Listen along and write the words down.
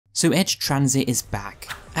So Edge Transit is back.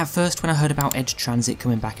 At first when I heard about Edge Transit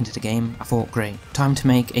coming back into the game, I thought great, time to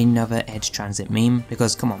make another Edge Transit meme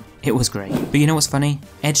because come on, it was great. But you know what's funny?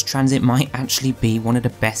 Edge Transit might actually be one of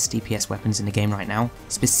the best DPS weapons in the game right now,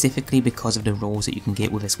 specifically because of the rolls that you can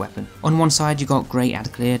get with this weapon. On one side you got great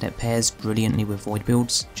ad clear that pairs brilliantly with void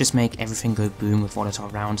builds, just make everything go boom with volatile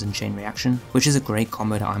rounds and chain reaction, which is a great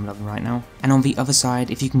combo that I'm loving right now. And on the other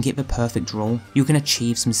side, if you can get the perfect roll, you can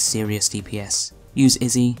achieve some serious DPS. Use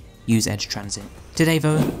Izzy, use Edge Transit. Today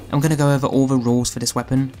though, I'm going to go over all the rules for this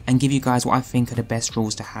weapon and give you guys what I think are the best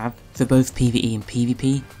rules to have for both PvE and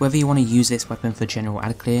PvP, whether you want to use this weapon for general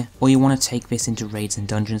ad clear or you want to take this into raids and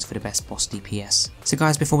dungeons for the best boss DPS. So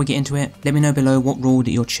guys, before we get into it, let me know below what rule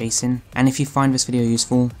that you're chasing, and if you find this video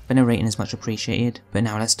useful, then a rating is much appreciated. But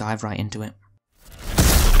now let's dive right into it.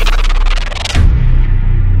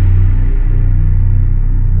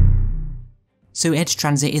 So Edge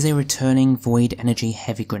Transit is a returning void energy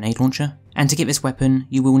heavy grenade launcher, and to get this weapon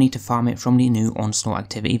you will need to farm it from the new Onslaught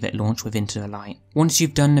activity that launched with Into the Light. Once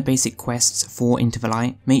you've done the basic quests for Into the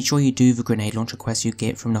Light, make sure you do the grenade launcher quest you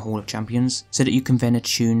get from the Hall of Champions so that you can then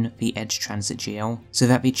attune the Edge Transit GL so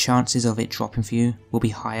that the chances of it dropping for you will be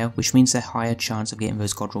higher, which means a higher chance of getting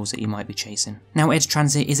those godrolls that you might be chasing. Now Edge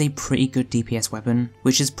Transit is a pretty good DPS weapon,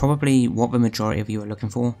 which is probably what the majority of you are looking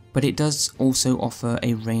for, but it does also offer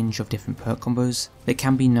a range of different perk combos that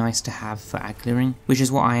can be nice to have for ad clearing, which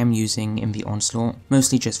is what I am using in the Onslaught,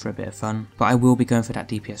 mostly just for a bit of fun, but I will be going for that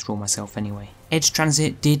DPS role myself anyway. Edge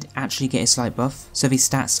Transit did actually get a slight buff, so the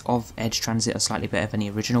stats of Edge Transit are slightly better than the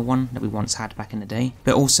original one that we once had back in the day,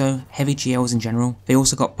 but also heavy GLs in general, they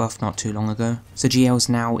also got buffed not too long ago, so GLs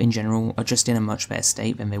now in general are just in a much better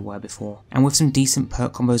state than they were before. And with some decent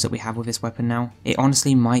perk combos that we have with this weapon now, it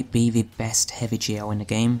honestly might be the best heavy GL in the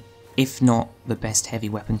game, if not the best heavy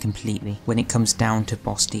weapon completely when it comes down to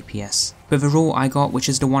boss DPS. But the rule I got, which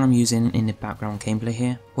is the one I'm using in the background gameplay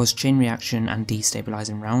here, was chain reaction and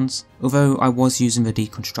destabilizing rounds, although I was using the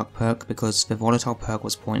deconstruct perk because the volatile perk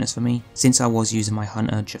was pointless for me since I was using my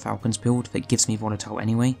hunter Jafalcon's build that gives me volatile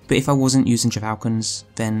anyway. But if I wasn't using Jafalcon's,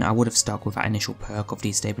 then I would have stuck with that initial perk of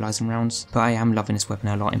destabilizing rounds. But I am loving this weapon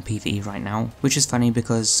a lot in PvE right now, which is funny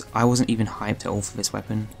because I wasn't even hyped at all for this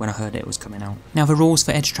weapon when I heard it was coming out. Now the rules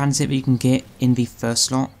for Edge Transit that you can get in the first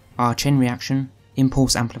slot are chain reaction,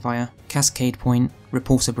 impulse amplifier, cascade point,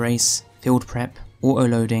 repulsor brace, field prep, auto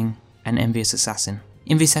loading, and envious assassin.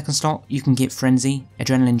 In the second slot you can get frenzy,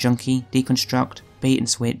 adrenaline junkie, deconstruct, bait and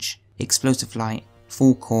switch, explosive light,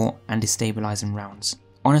 full court, and destabilizing rounds.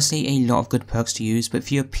 Honestly a lot of good perks to use, but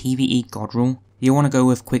for your PvE godroll you'll want to go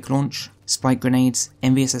with quick launch, spike grenades,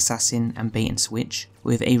 envious assassin, and bait and switch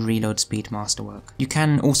with a reload speed masterwork. You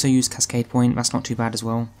can also use cascade point, that's not too bad as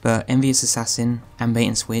well, but envious assassin and bait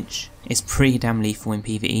and switch is pretty damn lethal in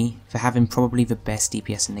PvE for having probably the best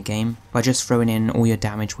DPS in the game by just throwing in all your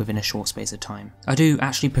damage within a short space of time. I do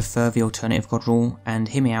actually prefer the alternative godroll, and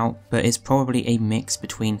hear me out, but it's probably a mix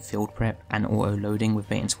between field prep and auto loading with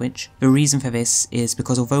bait and switch. The reason for this is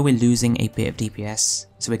because although we're losing a bit of DPS,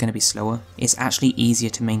 so we're going to be slower, it's actually easier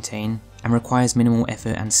to maintain and requires minimal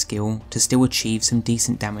effort and skill to still achieve some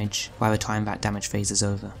decent damage by the time that damage phase is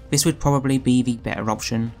over. This would probably be the better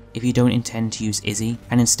option if you don't intend to use Izzy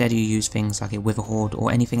and instead you use things like a Witherhoard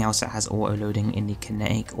or anything else that has auto loading in the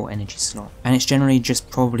kinetic or energy slot, and it's generally just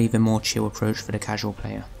probably the more chill approach for the casual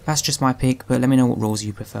player. That's just my pick, but let me know what rules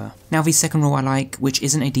you prefer. Now the second rule I like, which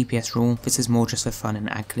isn't a DPS rule, this is more just for fun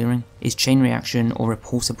and ad clearing, is chain reaction or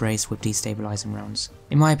repulsor brace with destabilizing rounds.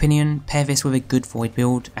 In my opinion, pair this with a good void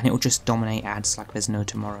build and it will just dominate ads like there's no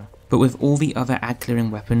tomorrow. But with all the other ad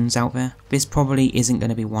clearing weapons out there, this probably isn't going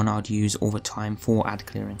to be one I'd use all the time for ad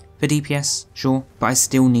clearing. For DPS, sure, but I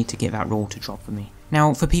still need to get that roll to drop for me.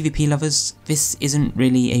 Now for PvP lovers, this isn't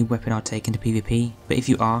really a weapon I'd take into PvP, but if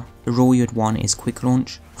you are, the role you'd want is quick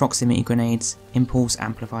launch, proximity grenades, impulse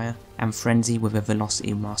amplifier, and frenzy with a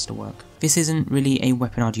velocity masterwork. This isn't really a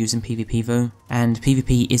weapon I'd use in PvP though, and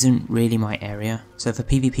PvP isn't really my area, so for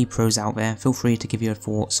PvP pros out there, feel free to give your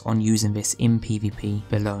thoughts on using this in PvP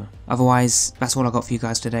below. Otherwise, that's all I got for you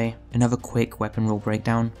guys today, another quick weapon rule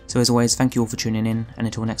breakdown. So as always, thank you all for tuning in, and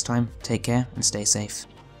until next time, take care and stay safe.